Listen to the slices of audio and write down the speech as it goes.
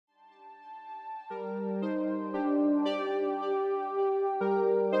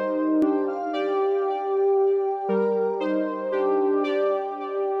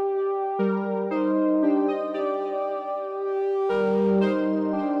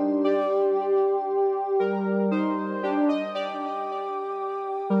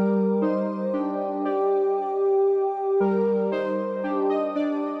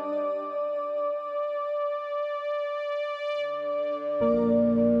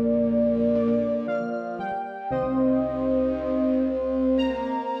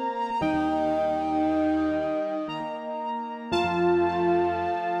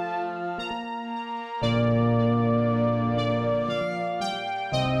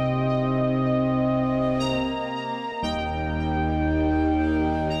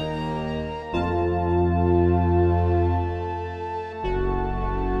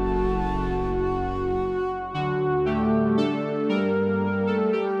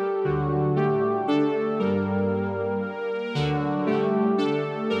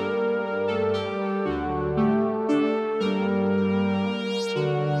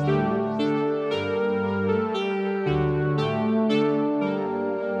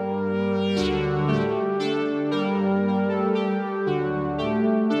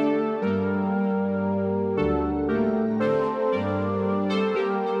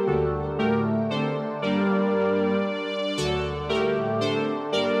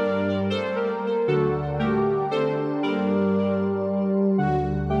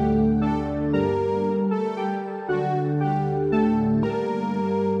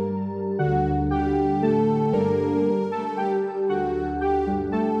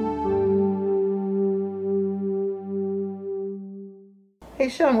Hey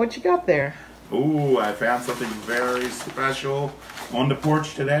Sean, what you got there? Ooh, I found something very special on the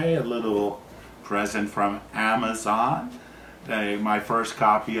porch today. A little present from Amazon. My first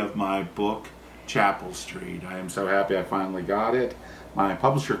copy of my book, Chapel Street. I am so happy I finally got it. My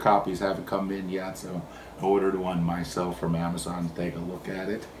publisher copies haven't come in yet, so I ordered one myself from Amazon to take a look at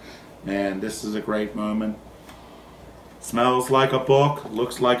it. And this is a great moment. Smells like a book,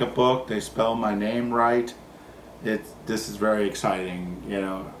 looks like a book. They spell my name right. This is very exciting, you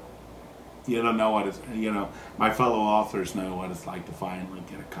know. You don't know what it's, you know, my fellow authors know what it's like to finally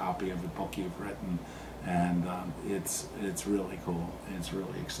get a copy of a book you've written, and it's really cool. It's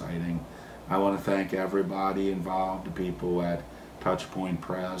really exciting. I want to thank everybody involved, the people at TouchPoint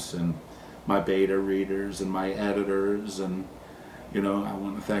Press and my beta readers and my editors, and you know, I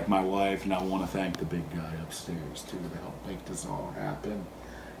want to thank my wife, and I want to thank the big guy upstairs too to help make this all happen.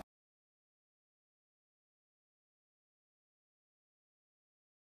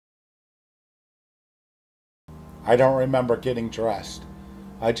 I don't remember getting dressed.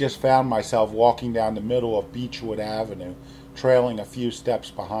 I just found myself walking down the middle of Beechwood Avenue, trailing a few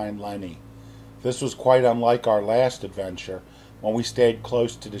steps behind Lenny. This was quite unlike our last adventure, when we stayed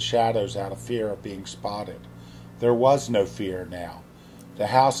close to the shadows out of fear of being spotted. There was no fear now. The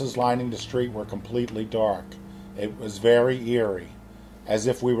houses lining the street were completely dark. It was very eerie, as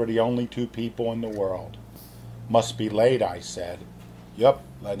if we were the only two people in the world. "Must be late," I said. "Yup,"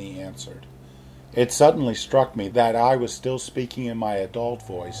 Lenny answered. It suddenly struck me that I was still speaking in my adult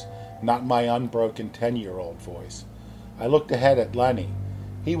voice, not my unbroken 10-year-old voice. I looked ahead at Lenny.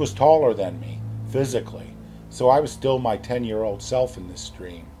 He was taller than me, physically, so I was still my 10-year-old self in this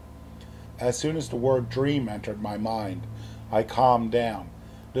dream. As soon as the word dream entered my mind, I calmed down.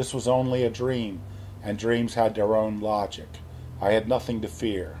 This was only a dream, and dreams had their own logic. I had nothing to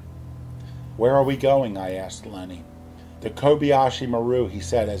fear. "Where are we going?" I asked Lenny. "The Kobayashi Maru," he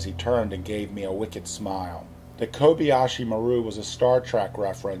said as he turned and gave me a wicked smile. The Kobayashi Maru was a Star Trek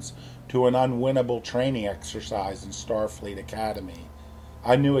reference to an unwinnable training exercise in Starfleet Academy.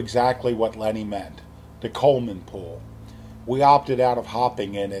 I knew exactly what Lenny meant. The Coleman Pool. We opted out of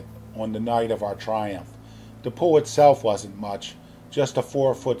hopping in it on the night of our triumph. The pool itself wasn't much, just a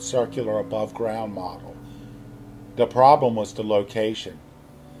 4-foot circular above-ground model. The problem was the location.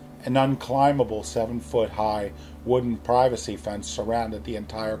 An unclimbable 7-foot-high wooden privacy fence surrounded the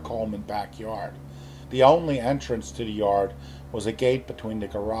entire Coleman backyard. The only entrance to the yard was a gate between the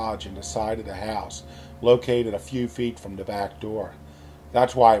garage and the side of the house, located a few feet from the back door.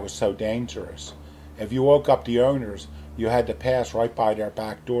 That's why it was so dangerous. If you woke up the owners, you had to pass right by their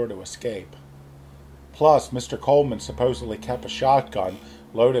back door to escape. Plus, Mr. Coleman supposedly kept a shotgun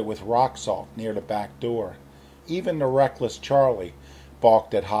loaded with rock salt near the back door. Even the reckless Charlie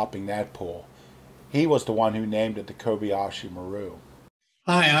balked at hopping that pool. He was the one who named it the Kobayashi Maru.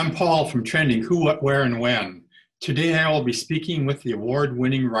 Hi, I'm Paul from Trending Who, What, Where, and When. Today I will be speaking with the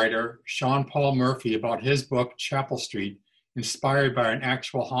award-winning writer Sean Paul Murphy about his book Chapel Street, inspired by an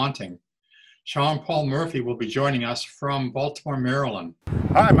actual haunting. Sean Paul Murphy will be joining us from Baltimore, Maryland.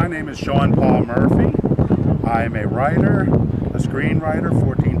 Hi, my name is Sean Paul Murphy. I am a writer, a screenwriter,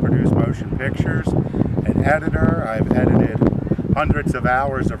 14 produced motion pictures, an editor. I've edited hundreds of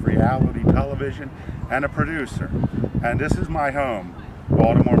hours of reality television, and a producer. And this is my home,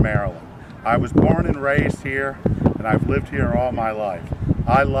 Baltimore, Maryland. I was born and raised here, and I've lived here all my life.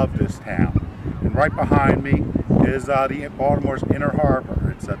 I love this town. And right behind me is Baltimore's Inner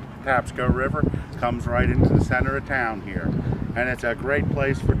Harbor. It's a Tapsco River. It comes right into the center of town here. And it's a great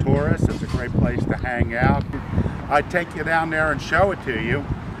place for tourists. It's a great place to hang out. I'd take you down there and show it to you,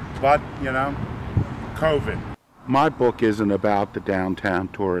 but, you know, COVID. My book isn't about the downtown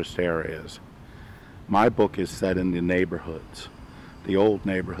tourist areas. My book is set in the neighborhoods, the old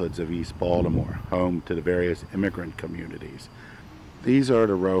neighborhoods of East Baltimore, home to the various immigrant communities. These are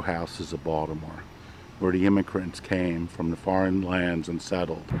the row houses of Baltimore, where the immigrants came from the foreign lands and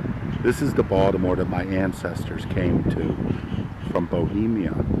settled. This is the Baltimore that my ancestors came to from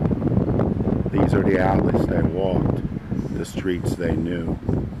Bohemia. These are the outlets they walked, the streets they knew.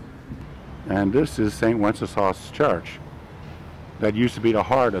 And this is St. Wenceslas Church. That used to be the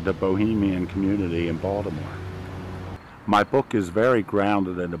heart of the Bohemian community in Baltimore. My book is very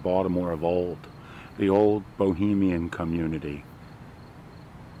grounded in the Baltimore of old, the old Bohemian community.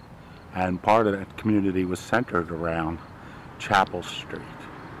 And part of that community was centered around Chapel Street.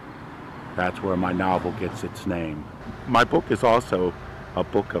 That's where my novel gets its name. My book is also a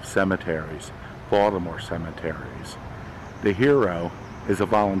book of cemeteries, Baltimore cemeteries. The hero is a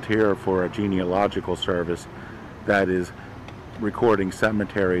volunteer for a genealogical service that is recording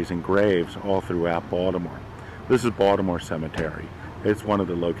cemeteries and graves all throughout Baltimore. This is Baltimore Cemetery. It's one of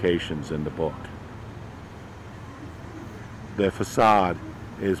the locations in the book. The facade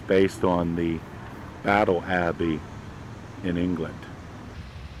is based on the Battle Abbey in England.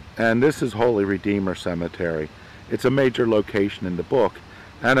 And this is Holy Redeemer Cemetery. It's a major location in the book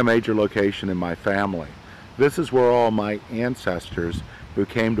and a major location in my family. This is where all my ancestors who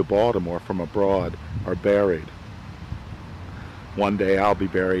came to Baltimore from abroad are buried. One day I'll be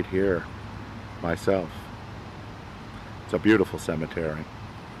buried here myself. It's a beautiful cemetery.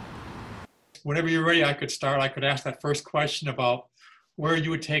 Whenever you're ready, I could start. I could ask that first question about where you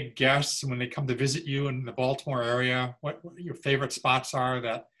would take guests when they come to visit you in the Baltimore area, what your favorite spots are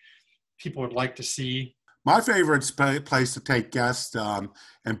that people would like to see. My favorite place to take guests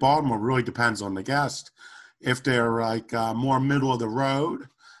in Baltimore really depends on the guest. If they're like more middle of the road,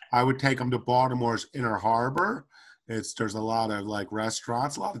 I would take them to Baltimore's Inner Harbor. There's a lot of like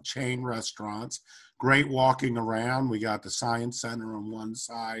restaurants, a lot of chain restaurants, great walking around. We got the Science Center on one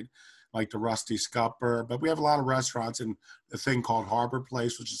side, like the Rusty Scupper, but we have a lot of restaurants in a thing called Harbor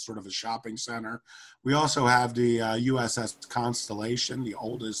Place, which is sort of a shopping center. We also have the USS Constellation, the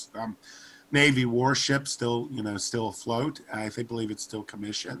oldest Navy warship still afloat. I believe it's still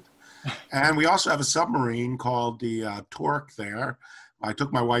commissioned. And we also have a submarine called the Torque there. I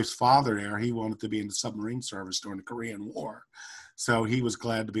took my wife's father there. He wanted to be in the submarine service during the Korean War. So he was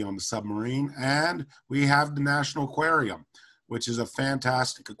glad to be on the submarine. And we have the National Aquarium, which is a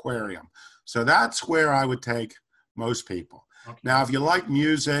fantastic aquarium. So that's where I would take most people. Okay. Now, if you like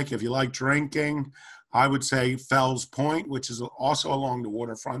music, if you like drinking, I would say Fells Point, which is also along the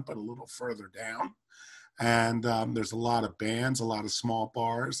waterfront, but a little further down. And there's a lot of bands, a lot of small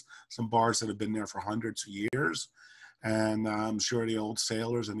bars, some bars that have been there for hundreds of years. And I'm sure the old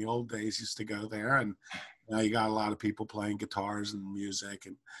sailors in the old days used to go there. And now you got a lot of people playing guitars and music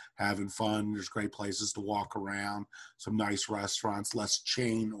and having fun. There's great places to walk around, some nice restaurants, less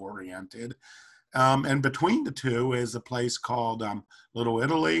chain oriented. And between the two is a place called Little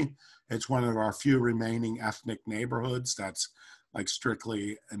Italy. It's one of our few remaining ethnic neighborhoods that's like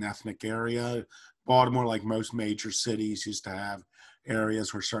strictly an ethnic area. Baltimore, like most major cities, used to have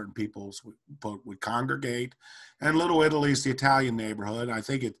areas where certain peoples would congregate. And Little Italy is the Italian neighborhood. I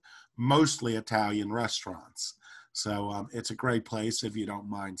think it's mostly Italian restaurants. So it's a great place if you don't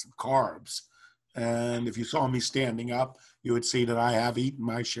mind some carbs. And if you saw me standing up, you would see that I have eaten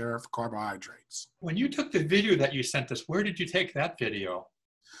my share of carbohydrates. When you took the video that you sent us, where did you take that video?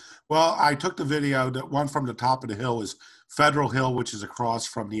 Well, I took the video, the one from the top of the hill is Federal Hill, which is across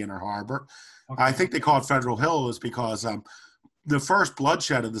from the Inner Harbor. Okay. I think they call it Federal Hill is because the first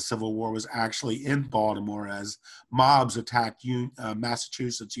bloodshed of the Civil War was actually in Baltimore as mobs attacked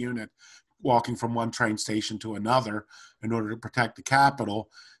Massachusetts unit walking from one train station to another in order to protect the capital.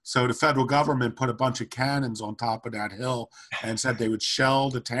 So the federal government put a bunch of cannons on top of that hill and said they would shell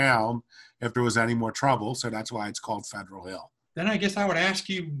the town if there was any more trouble. So that's why it's called Federal Hill. Then I guess I would ask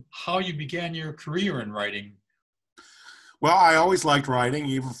you how you began your career in writing. Well, I always liked writing,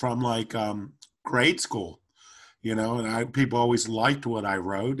 even from like grade school, and people always liked what I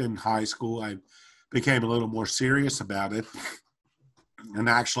wrote. In high school, I became a little more serious about it and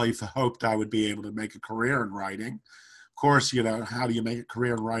actually hoped I would be able to make a career in writing. Of course, how do you make a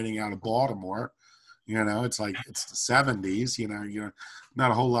career in writing out of Baltimore? It's like it's the 70s,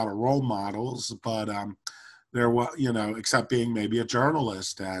 not a whole lot of role models, but there was, except being maybe a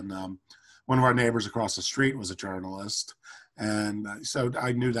journalist. And one of our neighbors across the street was a journalist. And so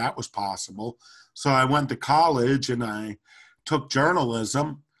I knew that was possible. So I went to college and I took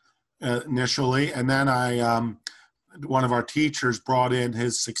journalism initially. And then one of our teachers brought in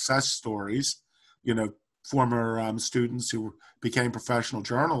his success stories, former students who became professional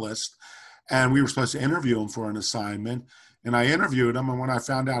journalists. And we were supposed to interview them for an assignment. And I interviewed them. And when I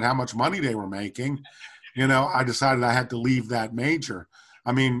found out how much money they were making, I decided I had to leave that major.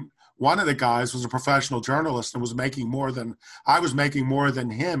 I mean, one of the guys was a professional journalist and was making more than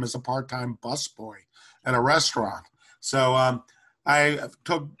him as a part-time busboy at a restaurant. So I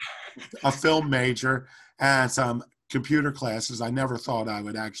took a film major and some computer classes. I never thought I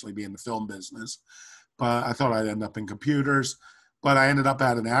would actually be in the film business, but I thought I'd end up in computers. But I ended up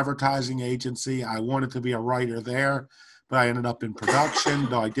at an advertising agency. I wanted to be a writer there, but I ended up in production,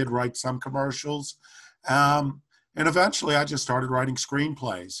 though I did write some commercials. And eventually I just started writing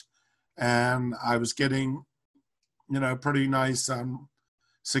screenplays. And I was getting, pretty nice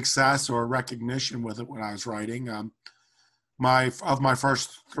success or recognition with it when I was writing. My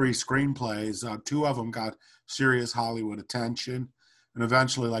first 3 screenplays, 2 of them got serious Hollywood attention. And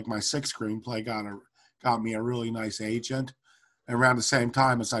eventually, like my 6th screenplay got me a really nice agent. And around the same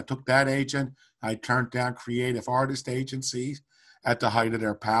time as I took that agent, I turned down creative artist agencies at the height of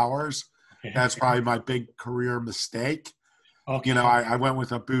their powers. Okay. That's probably my big career mistake. Okay. You know, I went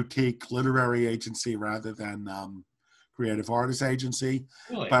with a boutique literary agency rather than creative artist agency.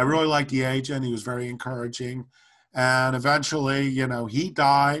 Really? But I really liked the agent. He was very encouraging. And eventually, you know, he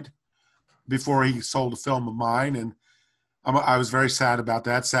died before he sold a film of mine. And I was very sad about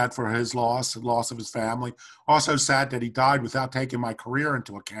that, sad for his loss, the loss of his family. Also sad that he died without taking my career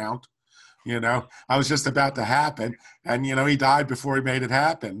into account. You know, I was just about to happen. And, you know, he died before he made it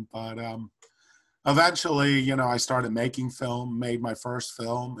happen. But eventually, you know, I started making film, made my first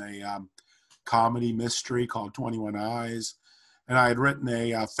film, a comedy mystery called 21 Eyes. And I had written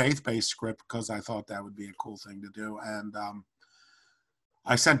a faith-based script because I thought that would be a cool thing to do. And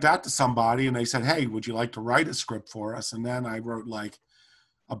I sent that to somebody and they said, hey, would you like to write a script for us? And then I wrote like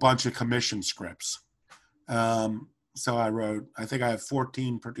a bunch of commission scripts. So I wrote, I think I have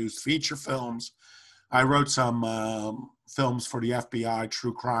 14 produced feature films. I wrote some films for the FBI,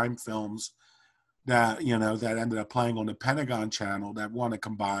 true crime films that, you know, that ended up playing on the Pentagon Channel that won a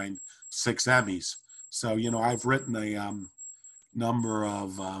combined 6 Emmys. So, you know, I've written a number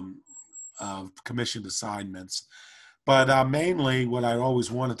of commissioned assignments. But mainly what I always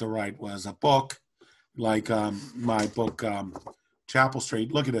wanted to write was a book, like my book, Chapel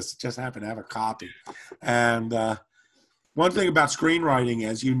Street. Look at this, just happen to have a copy. And one thing about screenwriting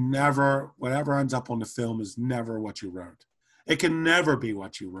is you never, whatever ends up on the film is never what you wrote. It can never be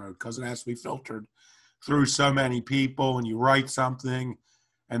what you wrote because it has to be filtered through so many people, and you write something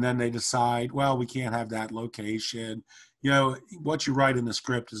and then they decide, well, we can't have that location. You know, what you write in the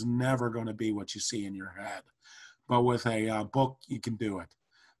script is never going to be what you see in your head. But with a book, you can do it.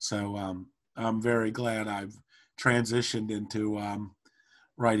 So I'm very glad I've transitioned into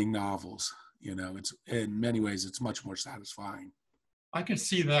writing novels. You know, it's in many ways, it's much more satisfying. I can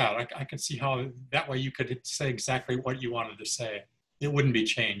see that. I can see how that way you could say exactly what you wanted to say. It wouldn't be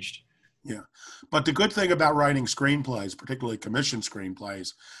changed. Yeah. But the good thing about writing screenplays, particularly commissioned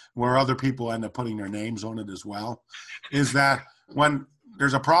screenplays, where other people end up putting their names on it as well, is that when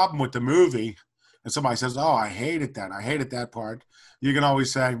there's a problem with the movie and somebody says, oh, I hated that part, you can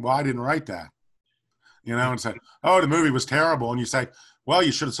always say, well, I didn't write that. You know, and say, oh, the movie was terrible. And you say, well,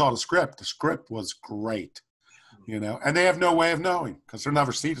 you should have saw the script. The script was great. You know, and they have no way of knowing because they'll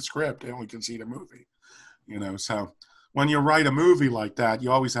never see the script. They only can see the movie, you know. So when you write a movie like that,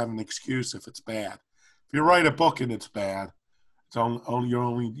 you always have an excuse if it's bad. If you write a book and it's bad, it's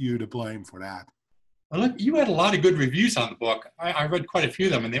only you to blame for that. Well, look, you had a lot of good reviews on the book. I read quite a few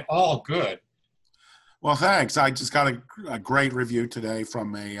of them, and they're all good. Well, thanks. I just got a great review today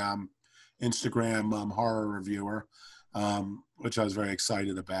from a Instagram horror reviewer, which I was very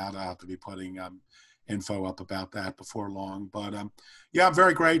excited about. I'll have to be putting info up about that before long. But yeah, I'm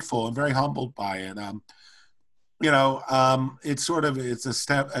very grateful and very humbled by it. You know, it's a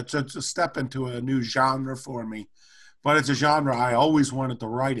step into a new genre for me, but it's a genre I always wanted to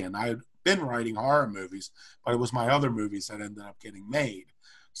write in. I had been writing horror movies, but it was my other movies that ended up getting made.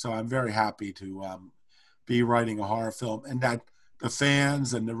 So I'm very happy to be writing a horror film, and that the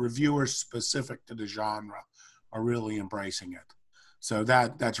fans and the reviewers specific to the genre are really embracing it. So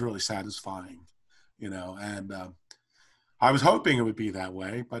that's really satisfying, you know, and I was hoping it would be that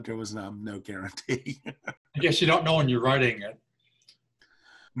way, but there was no guarantee. I guess you don't know when you're writing it.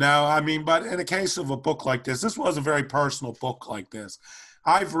 No, I mean, but in a case of a book like this was a very personal book like this.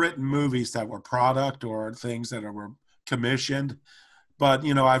 I've written movies that were product or things that were commissioned, but,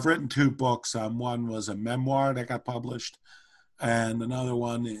 you know, I've written 2 books. One was a memoir that got published, and another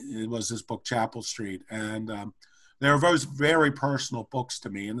one, it was this book, Chapel Street. And they were both very personal books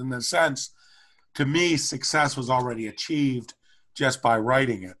to me. And in a sense, to me, success was already achieved just by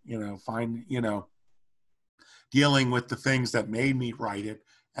writing it, you know, dealing with the things that made me write it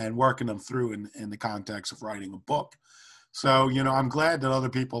and working them through in the context of writing a book. So, you know, I'm glad that other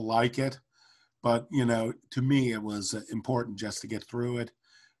people like it, but, you know, to me, it was important just to get through it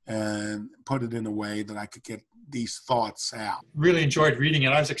and put it in a way that I could get these thoughts out. Really enjoyed reading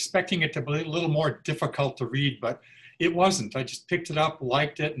it. I was expecting it to be a little more difficult to read, but it wasn't. I just picked it up,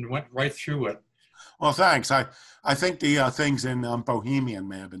 liked it, and went right through it. Well, thanks. I think the things in Bohemian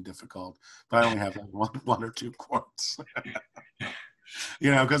may have been difficult, but I only have like one or 2 quotes.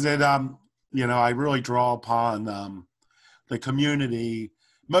 You know, because it, you know, I really draw upon the community.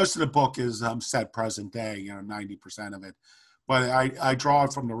 Most of the book is set present day, you know, 90% of it. But I draw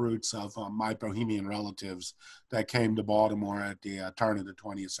it from the roots of my Bohemian relatives that came to Baltimore at the turn of the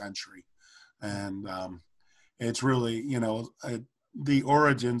 20th century. And it's really, you know, the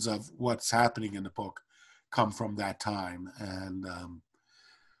origins of what's happening in the book come from that time. And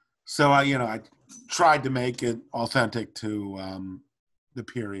so, you know, tried to make it authentic to the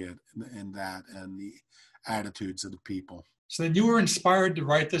period and that and the attitudes of the people. So then you were inspired to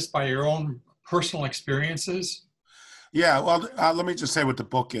write this by your own personal experiences? Yeah, well, let me just say what the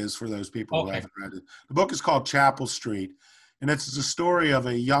book is for those people who haven't read it. The book is called Chapel Street, and it's the story of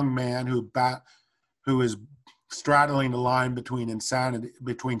a young man who is straddling the line between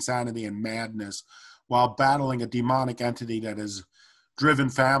sanity and madness, while battling a demonic entity that has driven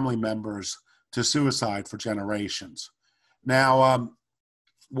family members to suicide for generations. Now,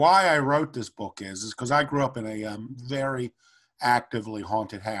 why I wrote this book is because I grew up in a very actively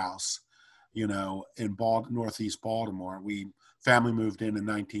haunted house, you know, in Northeast Baltimore. Family moved in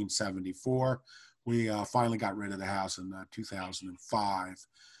 1974. We finally got rid of the house in 2005,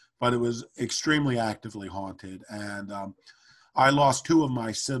 but it was extremely actively haunted. And I lost two of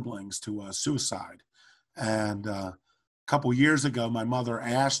my siblings to suicide. And a couple years ago, my mother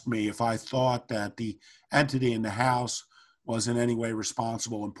asked me if I thought that the entity in the house was in any way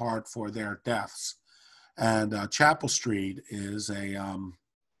responsible in part for their deaths. And Chapel Street is an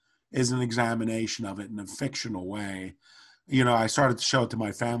examination of it in a fictional way. You know, I started to show it to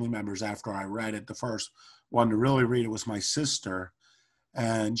my family members after I read it. The first one to really read it was my sister,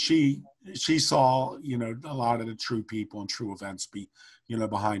 and she saw, you know, a lot of the true people and true events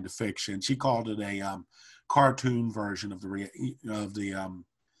behind the fiction. She called it a cartoon version of the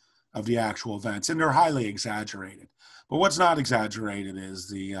actual events, and they're highly exaggerated. But what's not exaggerated is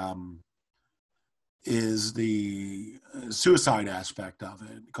the suicide aspect of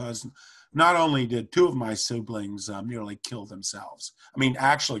it, because not only did two of my siblings nearly kill themselves,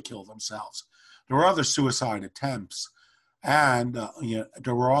 actually kill themselves, there were other suicide attempts, and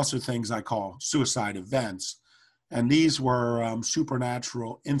there were also things I call suicide events, and these were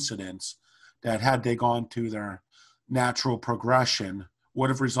supernatural incidents that, had they gone to their natural progression, would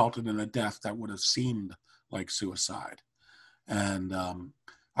have resulted in a death that would have seemed like suicide. And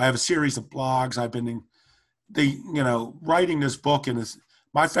I have a series of blogs. I've been writing this book, and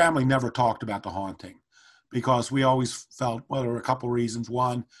my family never talked about the haunting because we always felt, well, there were a couple of reasons.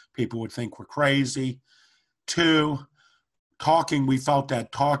 One, people would think we're crazy. Two, we felt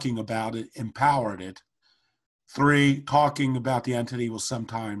that talking about it empowered it. Three, talking about the entity will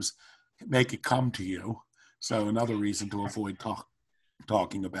sometimes make it come to you. So another reason to avoid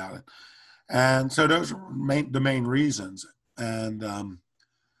talking about it. And so those are the main reasons. And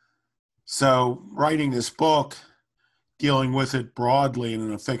so writing this book, dealing with it broadly and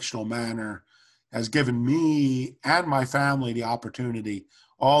in a fictional manner, has given me and my family the opportunity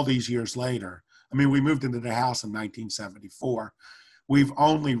all these years later. We moved into the house in 1974. We've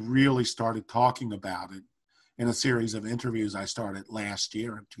only really started talking about it in a series of interviews I started last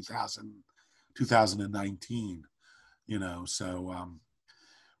year in 2019, so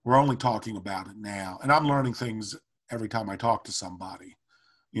we're only talking about it now. And I'm learning things every time I talk to somebody,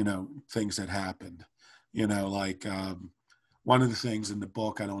 things that happened, like one of the things in the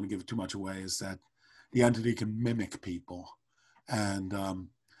book, I don't want to give too much away, is that the entity can mimic people. And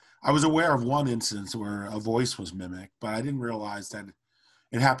I was aware of one instance where a voice was mimicked, but I didn't realize that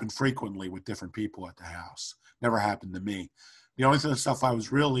it happened frequently with different people at the house. Never happened to me. The only stuff I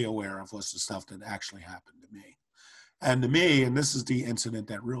was really aware of was the stuff that actually happened to me. And to me, and this is the incident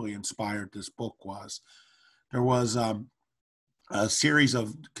that really inspired this book, there was a series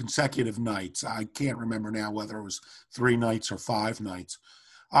of consecutive nights. I can't remember now whether it was 3 nights or 5 nights.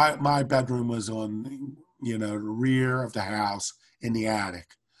 My bedroom was on, the rear of the house in the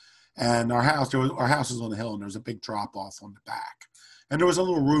attic. And our house is on a hill, and there was a big drop off on the back. And there was a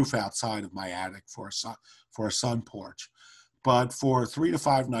little roof outside of my attic for a sun porch. But for 3 to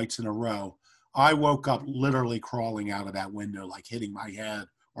 5 nights in a row, I woke up literally crawling out of that window, like hitting my head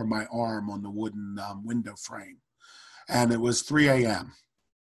or my arm on the wooden window frame. And it was 3 a.m.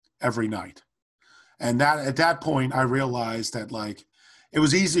 every night. And at that point, I realized that, it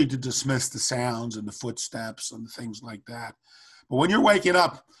was easy to dismiss the sounds and the footsteps and things like that. But when you're waking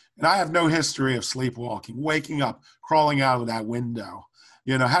up, and I have no history of sleepwalking, waking up, crawling out of that window,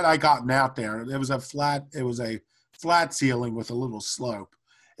 had I gotten out there, it was a flat ceiling with a little slope.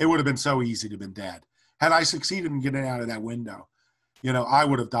 It would have been so easy to have been dead. Had I succeeded in getting out of that window, I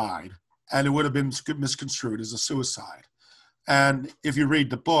would have died, and it would have been misconstrued as a suicide. And if you read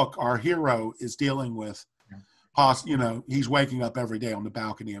the book, our hero is dealing with, he's waking up every day on the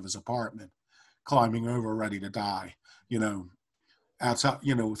balcony of his apartment, climbing over, ready to die, outside,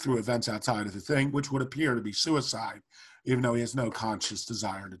 through events outside of the thing, which would appear to be suicide, even though he has no conscious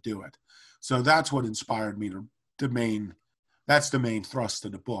desire to do it. So that's what inspired me that's the main thrust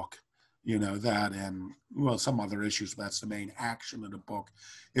of the book, You know, that and, well, some other issues, but that's the main action of the book,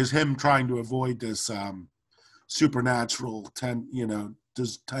 is him trying to avoid this supernatural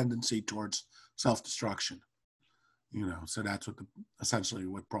tendency towards self-destruction. You know, so that's what essentially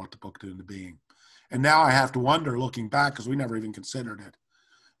what brought the book into being. And now I have to wonder, looking back, because we never even considered it,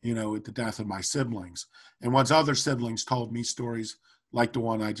 you know, with the death of my siblings. And once other siblings told me stories like the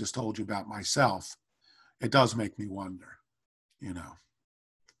one I just told you about myself, it does make me wonder, you know.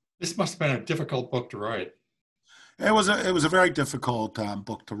 This must have been a difficult book to write. It was a very difficult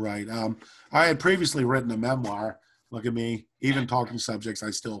book to write. I had previously written a memoir. Look at me, even talking subjects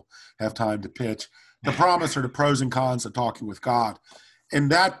I still have time to pitch. The Promise, or the Pros and Cons of Talking with God. In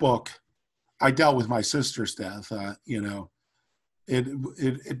that book, I dealt with my sister's death. You know,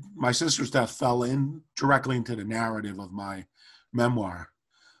 my sister's death fell in directly into the narrative of my memoir,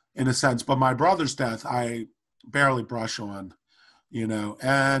 in a sense. But my brother's death, I barely brush on. You know,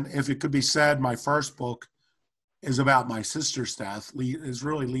 and if it could be said, my first book is about my sister's death, is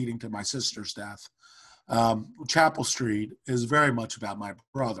really leading to my sister's death. Chapel Street is very much about my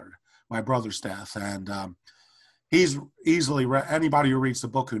brother's death. And he's easily, anybody who reads the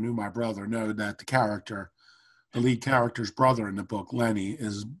book who knew my brother know that the lead character's brother in the book, Lenny,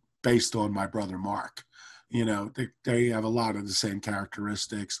 is based on my brother, Mark. You know, they have a lot of the same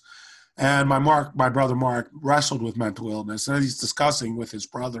characteristics. And my brother Mark wrestled with mental illness, and he's discussing with his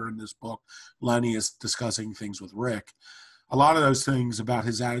brother in this book. Lenny is discussing things with Rick. A lot of those things about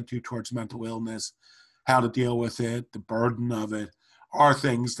his attitude towards mental illness, how to deal with it, the burden of it, are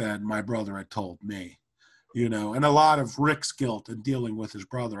things that my brother had told me, you know. And a lot of Rick's guilt in dealing with his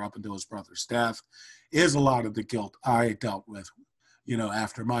brother up until his brother's death is a lot of the guilt I dealt with, you know,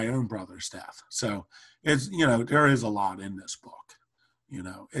 after my own brother's death. So it's, you know, there is a lot in this book. You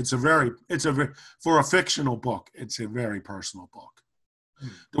know, for a fictional book, it's a very personal book.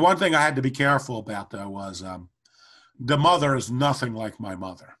 The one thing I had to be careful about, though, was the mother is nothing like my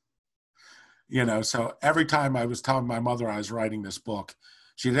mother. You know, so every time I was telling my mother I was writing this book,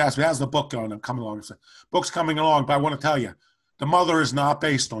 she'd ask me, how's the book going? I'm coming along. I said, book's coming along, but I want to tell you, the mother is not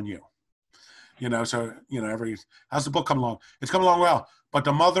based on you. You know, so, you know, how's the book coming along? It's coming along well, but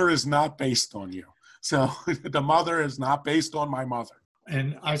the mother is not based on you. So the mother is not based on my mother.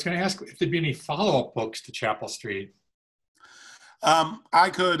 And I was going to ask if there'd be any follow-up books to Chapel Street. I've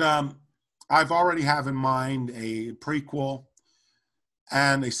already have in mind a prequel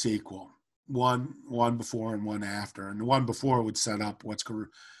and a sequel, one before and one after. And the one before would set up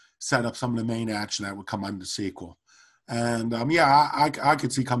some of the main action that would come on the sequel. And I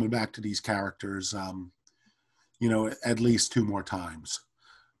could see coming back to these characters, you know, at least 2 more times,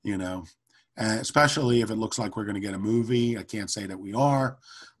 you know. Especially if it looks like we're going to get a movie. I can't say that we are,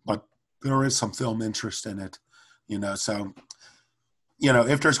 but there is some film interest in it, you know. So, you know,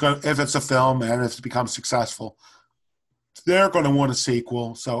 if it's a film and if it becomes successful, they're going to want a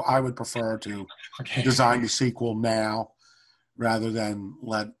sequel. So I would prefer to design the sequel now rather than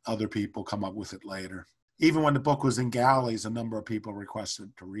let other people come up with it later. Even when the book was in galleys, a number of people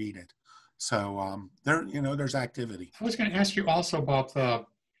requested to read it. So there's activity. I was going to ask you also about the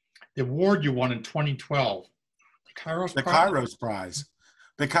award you won in 2012, the Kairos Prize.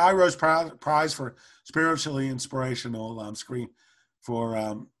 The Kairos Prize for spiritually inspirational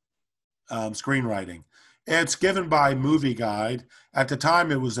screenwriting. It's given by Movie Guide. At the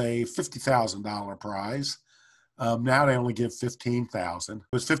time, it was a $50,000 prize. Now they only give $15,000. It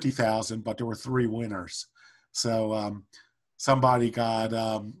was $50,000, but there were 3 winners. So somebody got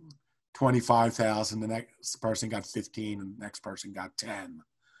 $25,000. The next person got $15,000, and the next person got $10,000.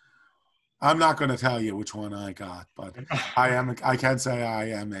 I'm not going to tell you which one I got, but I can say I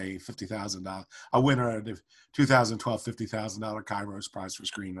am a a winner of the 2012 $50,000 Kairos Prize for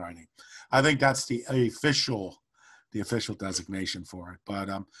screenwriting. I think that's the official designation for it. But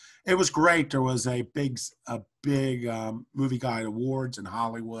it was great. There was a big Movie Guide Awards in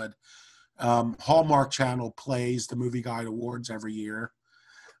Hollywood. Hallmark Channel plays the Movie Guide Awards every year.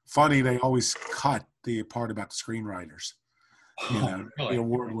 Funny, they always cut the part about the screenwriters, you know, really? The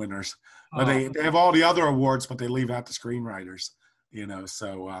award winners. But they have all the other awards, but they leave out the screenwriters, you know.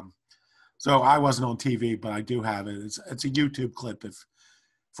 So I wasn't on TV, but I do have it. It's a YouTube clip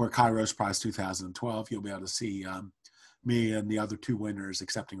for Kairos Prize 2012. You'll be able to see me and the other 2 winners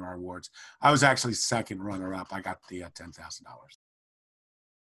accepting our awards. I was actually second runner-up. I got the $10,000.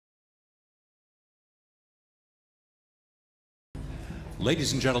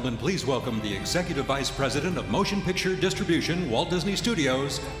 Ladies and gentlemen, please welcome the Executive Vice President of Motion Picture Distribution, Walt Disney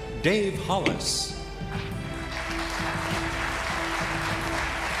Studios, Dave Hollis.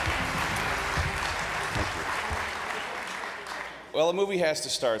 Well, a movie has to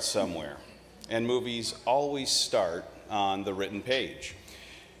start somewhere, and movies always start on the written page.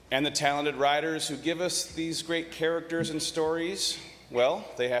 And the talented writers who give us these great characters and stories, well,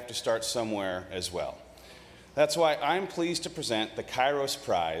 they have to start somewhere as well. That's why I'm pleased to present the Kairos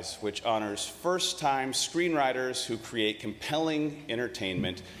Prize, which honors first-time screenwriters who create compelling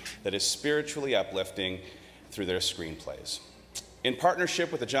entertainment that is spiritually uplifting through their screenplays. In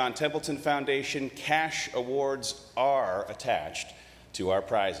partnership with the John Templeton Foundation, cash awards are attached to our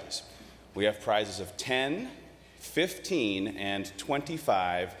prizes. We have prizes of $10,000, $15,000, and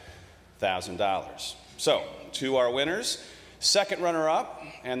 $25,000. So, to our winners, second runner-up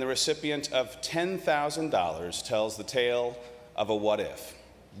and the recipient of $10,000 tells the tale of a what if.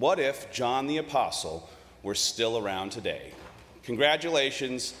 What if John the Apostle were still around today?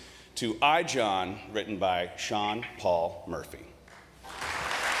 Congratulations to I, John, written by Sean Paul Murphy.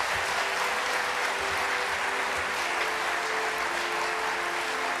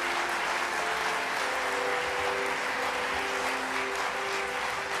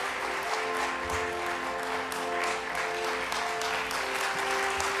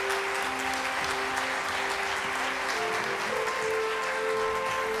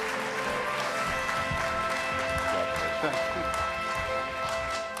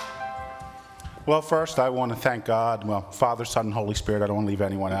 Well, first, I want to thank God, well, Father, Son, and Holy Spirit. I don't want to leave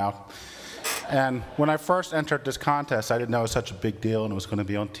anyone out. And when I first entered this contest, I didn't know it was such a big deal and it was going to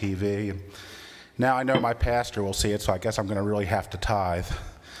be on TV. And now I know my pastor will see it, so I guess I'm going to really have to tithe.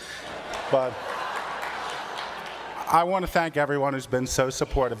 But I want to thank everyone who's been so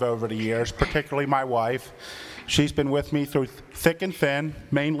supportive over the years, particularly my wife. She's been with me through thick and thin,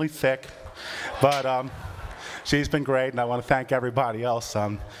 mainly thick. But she's been great, and I want to thank everybody else.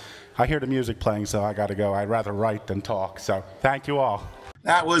 I hear the music playing, so I got to go. I'd rather write than talk, so thank you all.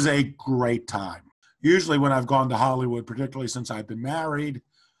 That was a great time. Usually when I've gone to Hollywood, particularly since I've been married,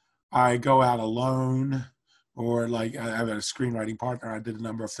 I go out alone, or like I have a screenwriting partner I did a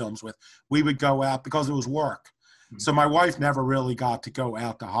number of films with. We would go out because it was work. Mm-hmm. So my wife never really got to go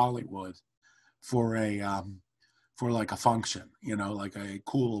out to Hollywood for like a function, you know, like a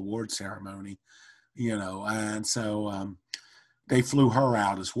cool award ceremony, you know, and so they flew her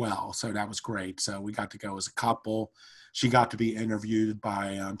out as well, so that was great. So we got to go as a couple. She got to be interviewed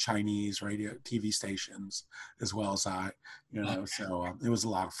by Chinese radio, TV stations, as well as I, you know, so it was a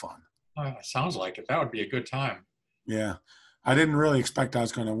lot of fun. Sounds like it. That would be a good time. Yeah. I didn't really expect I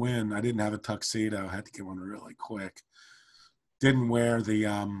was going to win. I didn't have a tuxedo. I had to get one really quick. Didn't wear the,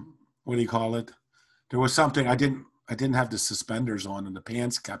 what do you call it? There was something, I didn't have the suspenders on and the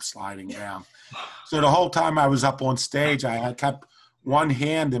pants kept sliding down. So the whole time I was up on stage, I had kept one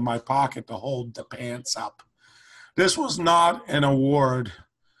hand in my pocket to hold the pants up. This was not an award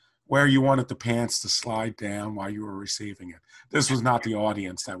where you wanted the pants to slide down while you were receiving it. This was not the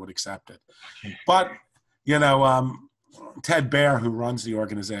audience that would accept it. But, you know, Ted Baer, who runs the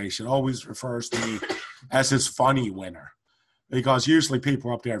organization, always refers to me as his funny winner. Because usually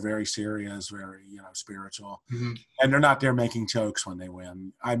people up there are very serious, very, you know, spiritual. Mm-hmm. And they're not there making jokes when they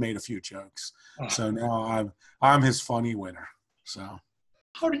win. I made a few jokes. So now I'm his funny winner. So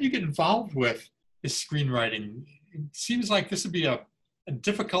how did you get involved with this screenwriting? It seems like this would be a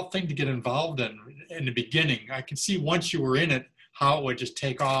difficult thing to get involved in the beginning. I can see once you were in it, how it would just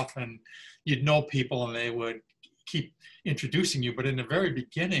take off and you'd know people and they would keep introducing you. But in the very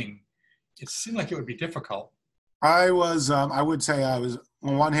beginning, it seemed like it would be difficult. I would say I was,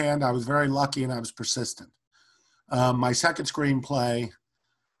 on one hand, I was very lucky and I was persistent. My second screenplay,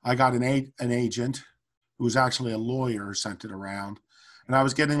 I got an agent who was actually a lawyer, sent it around. And I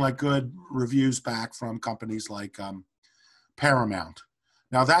was getting like good reviews back from companies like Paramount.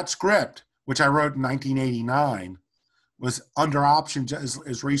 Now that script, which I wrote in 1989, was under option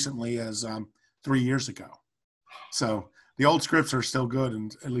as recently as 3 years ago. So the old scripts are still good,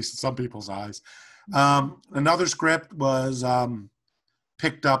 and at least in some people's eyes. Another script was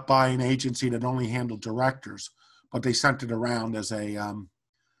picked up by an agency that only handled directors, but they sent it around as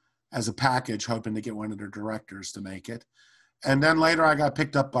a package, hoping to get one of their directors to make it. And then later I got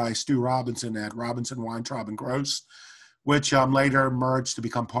picked up by Stu Robinson at Robinson, Weintraub and Gross, which later merged to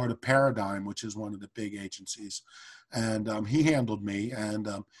become part of Paradigm, which is one of the big agencies. And he handled me, and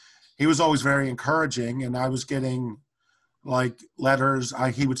he was always very encouraging, and I was getting like letters.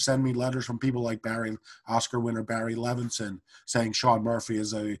 He would send me letters from people like Oscar winner Barry Levinson, saying Sean Murphy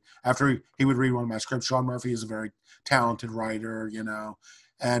is after he would read one of my scripts, Sean Murphy is a very talented writer, you know,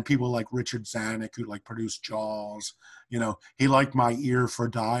 and people like Richard Zanuck, who like produced Jaws, you know, he liked my ear for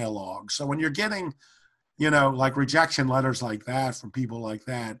dialogue. So when you're getting, you know, like rejection letters like that from people like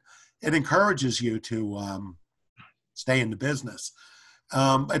that, it encourages you to stay in the business.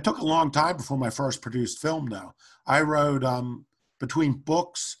 It took a long time before my first produced film, though. I wrote, between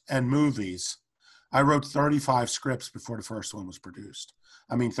books and movies, I wrote 35 scripts before the first one was produced.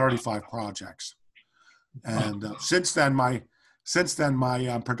 35 projects. And since then, my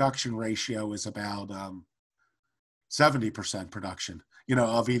production ratio is about 70% production,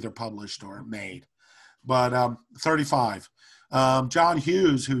 of either published or made. But 35. John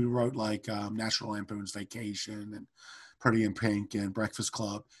Hughes, who wrote like National Lampoon's Vacation and Pretty in Pink and Breakfast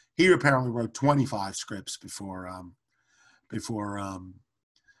Club, he apparently wrote 25 scripts before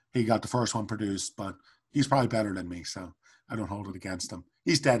he got the first one produced. But he's probably better than me, so I don't hold it against him.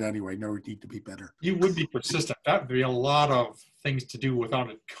 He's dead anyway. No need to be bitter. You would be persistent. That would be a lot of things to do without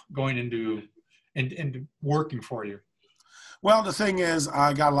it going into and working for you. Well, the thing is,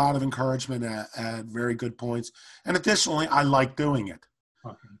 I got a lot of encouragement at very good points. And additionally, I like doing it.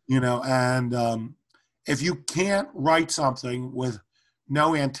 Okay. If you can't write something with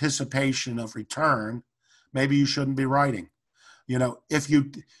no anticipation of return, maybe you shouldn't be writing. If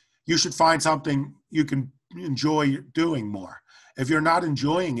you should find something you can enjoy doing more. If you're not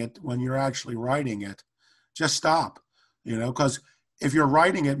enjoying it when you're actually writing it, just stop, because if you're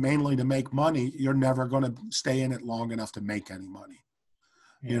writing it mainly to make money, you're never going to stay in it long enough to make any money,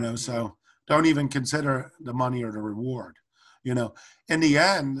 so don't even consider the money or the reward. In the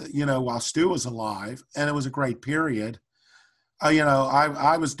end, while Stu was alive, and it was a great period,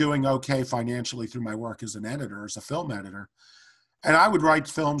 I was doing okay financially through my work as an editor, as a film editor. And I would write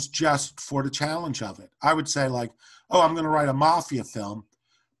films just for the challenge of it. I would say like, oh, I'm going to write a mafia film,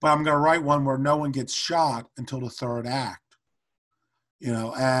 but I'm going to write one where no one gets shot until the third act.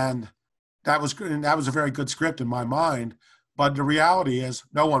 And that was good. And that was a very good script in my mind. But the reality is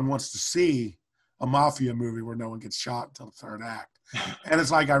no one wants to see a mafia movie where no one gets shot until the third act. And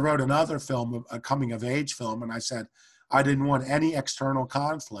it's like I wrote another film, a coming of age film, and I said, I didn't want any external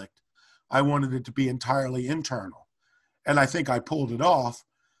conflict. I wanted it to be entirely internal. And I think I pulled it off,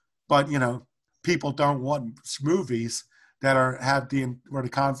 but people don't want movies that where the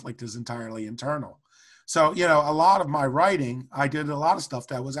conflict is entirely internal. So a lot of my writing, I did a lot of stuff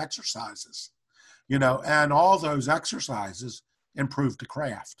that was exercises, and all those exercises improved the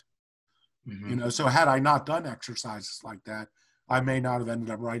craft. Mm-hmm. So had I not done exercises like that, I may not have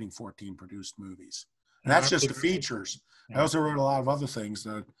ended up writing 14 produced movies. And that's just the features. Yeah. I also wrote a lot of other things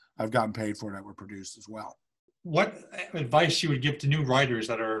that I've gotten paid for that were produced as well. What advice you would give to new writers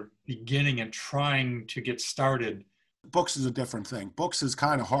that are beginning and trying to get started? Books is a different thing. Books is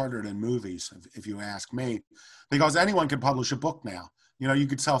kind of harder than movies, if you ask me, because anyone can publish a book now. You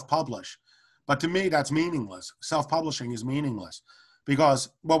could self-publish. But to me, that's meaningless. Self-publishing is meaningless because,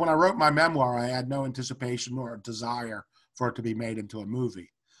 when I wrote my memoir, I had no anticipation or desire for it to be made into a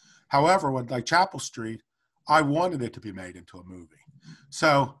movie. However, with like Chapel Street, I wanted it to be made into a movie.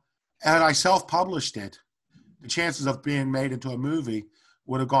 So, had I self-published it, the chances of being made into a movie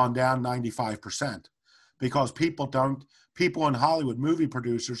would have gone down 95% because people in Hollywood, movie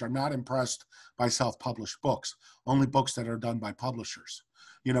producers, are not impressed by self-published books, only books that are done by publishers,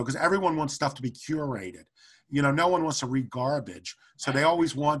 because everyone wants stuff to be curated. No one wants to read garbage. So they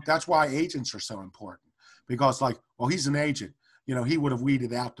always that's why agents are so important because he's an agent, he would have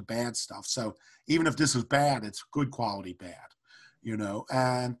weeded out the bad stuff. So even if this is bad, it's good quality bad,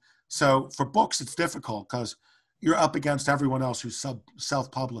 and so for books, it's difficult because you're up against everyone else who's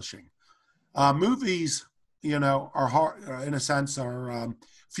self-publishing. Movies, are hard, in a sense,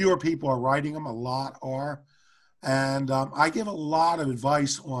 fewer people are writing them, a lot are. And I give a lot of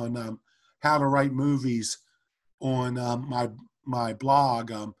advice on how to write movies on my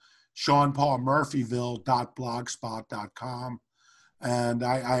blog, SeanPaulMurphyville.blogspot.com. And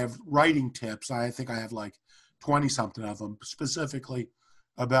I have writing tips. I think I have like 20-something of them, specifically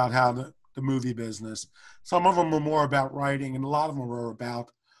about how the movie business. Some of them are more about writing, and a lot of them are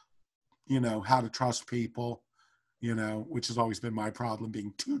about, how to trust people, which has always been my problem,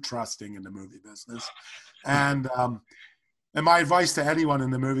 being too trusting in the movie business. And my advice to anyone in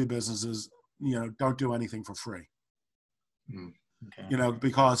the movie business is, don't do anything for free. Okay.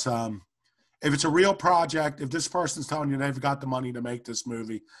 Because if it's a real project, if this person's telling you they've got the money to make this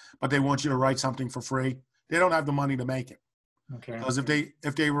movie, but they want you to write something for free, they don't have the money to make it. Okay. Because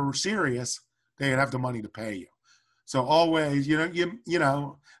if they were serious, they'd have the money to pay you. So always,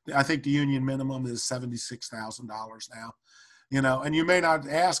 I think the union minimum is $76,000 now, and you may not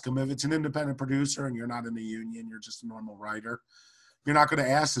ask them if it's an independent producer and you're not in the union, you're just a normal writer. You're not going to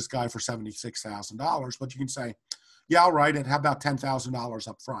ask this guy for $76,000, but you can say, yeah, I'll write it. How about $10,000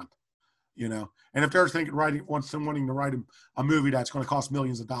 up front? you know. And if they're thinking wanting to write a movie that's going to cost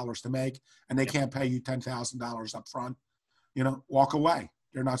millions of dollars to make, and they can't pay you $10,000 up front, you know, walk away.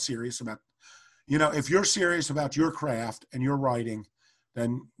 They're not serious about, you know, if you're serious about your craft and your writing,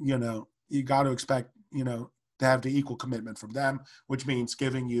 then, you know, you got to expect, you know, to have the equal commitment from them, which means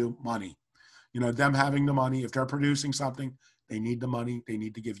giving you money. You know, them having the money, if they're producing something, they need the money, they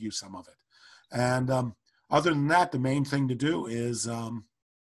need to give you some of it. And other than that, the main thing to do is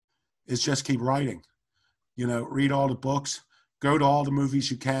just keep writing. You know, read all the books, go to all the movies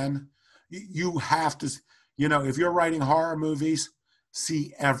you can. You have to, you know, if you're writing horror movies,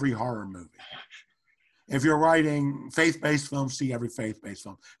 see every horror movie. If you're writing faith-based films, see every faith-based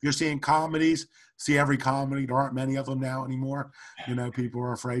film. If you're seeing comedies, see every comedy. There aren't many of them now anymore. You know, people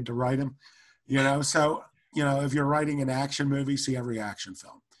are afraid to write them. You know, so, you know, if you're writing an action movie, see every action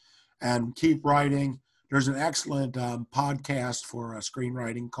film. And keep writing. There's an excellent podcast for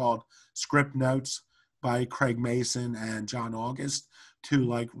screenwriting called Script Notes by Craig Mason and John August, two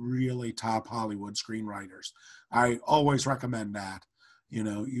like really top Hollywood screenwriters. I always recommend that. You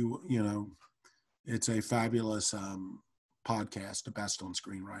know, it's a fabulous podcast, the best on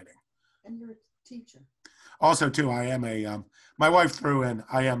screenwriting. And you're a teacher. Also, too, I am my wife threw in,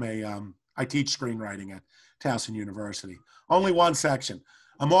 I teach screenwriting at Towson University. Only one section.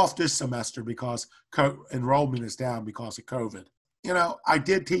 I'm off this semester because enrollment is down because of COVID. You know, I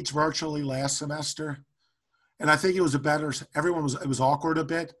did teach virtually last semester, and I think it was it was awkward a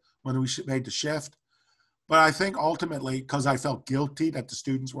bit when we made the shift. But I think ultimately, because I felt guilty that the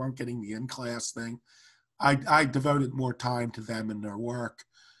students weren't getting the in-class thing, I devoted more time to them and their work.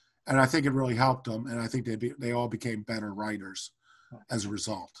 And I think it really helped them. And I think they all became better writers as a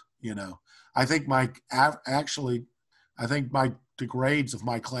result. You know, I think the grades of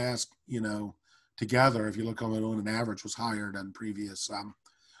my class, you know, together, if you look on it on an average, was higher than previous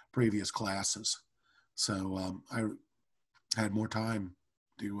classes. So I had more time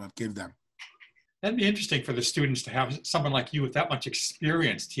to give them. That'd be interesting for the students to have someone like you with that much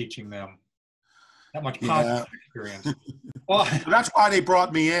experience teaching them, that much positive experience. Well, that's why they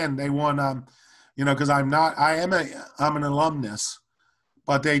brought me in. They want, you know, because I'm an alumnus,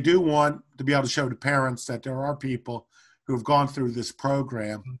 but they do want to be able to show the parents that there are people who have gone through this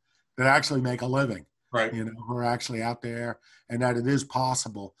program that actually make a living, right? You know, who are actually out there, and that it is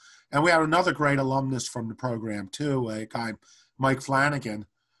possible. And we have another great alumnus from the program too, a guy, Mike Flanagan,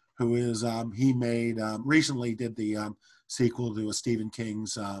 who is, he made, recently did the sequel to Stephen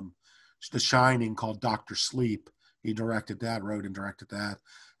King's The Shining called Dr. Sleep. He directed that, wrote and directed that.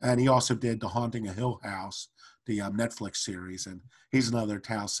 And he also did The Haunting of Hill House, the Netflix series. And he's another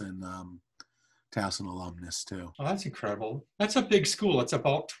Towson alumnus too. Oh, that's incredible. That's a big school. It's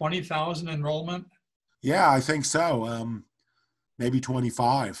about 20,000 enrollment. Yeah, I think so. Maybe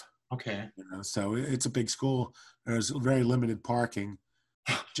 25. Okay. You know, so it's a big school. There's very limited parking.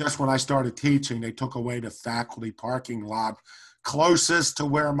 Just when I started teaching, they took away the faculty parking lot closest to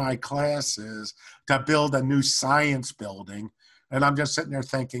where my class is to build a new science building. And I'm just sitting there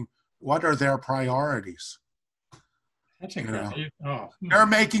thinking, what are their priorities? That's incredible. You know, they're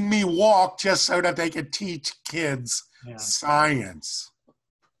making me walk just so that they can teach kids science.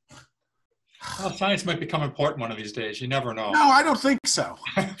 Well, science might become important one of these days. You never know. No, I don't think so.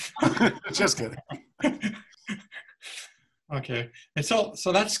 Just kidding. Okay. And so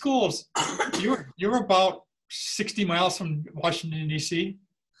that school's, you're about 60 miles from Washington, D.C.?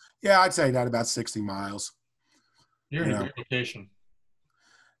 Yeah, I'd say that, about 60 miles. You're in a great location.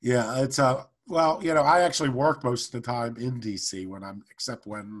 Yeah, it's well, you know, I actually work most of the time in D.C. except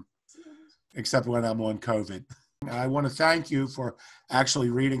when I'm on COVID. I want to thank you for actually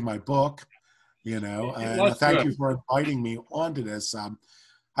reading my book, you know, and thank you for inviting me onto this.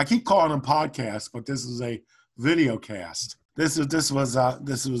 I keep calling them podcasts, but this is a video cast. This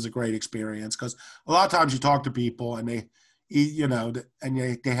was a great experience, because a lot of times you talk to people and they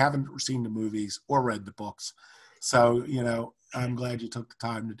haven't seen the movies or read the books. So, you know, I'm glad you took the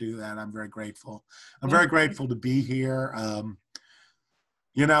time to do that. I'm very grateful. I'm very grateful to be here.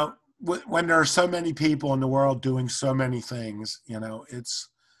 You know, when there are so many people in the world doing so many things, you know,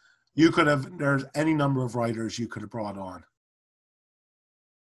 there's any number of writers you could have brought on.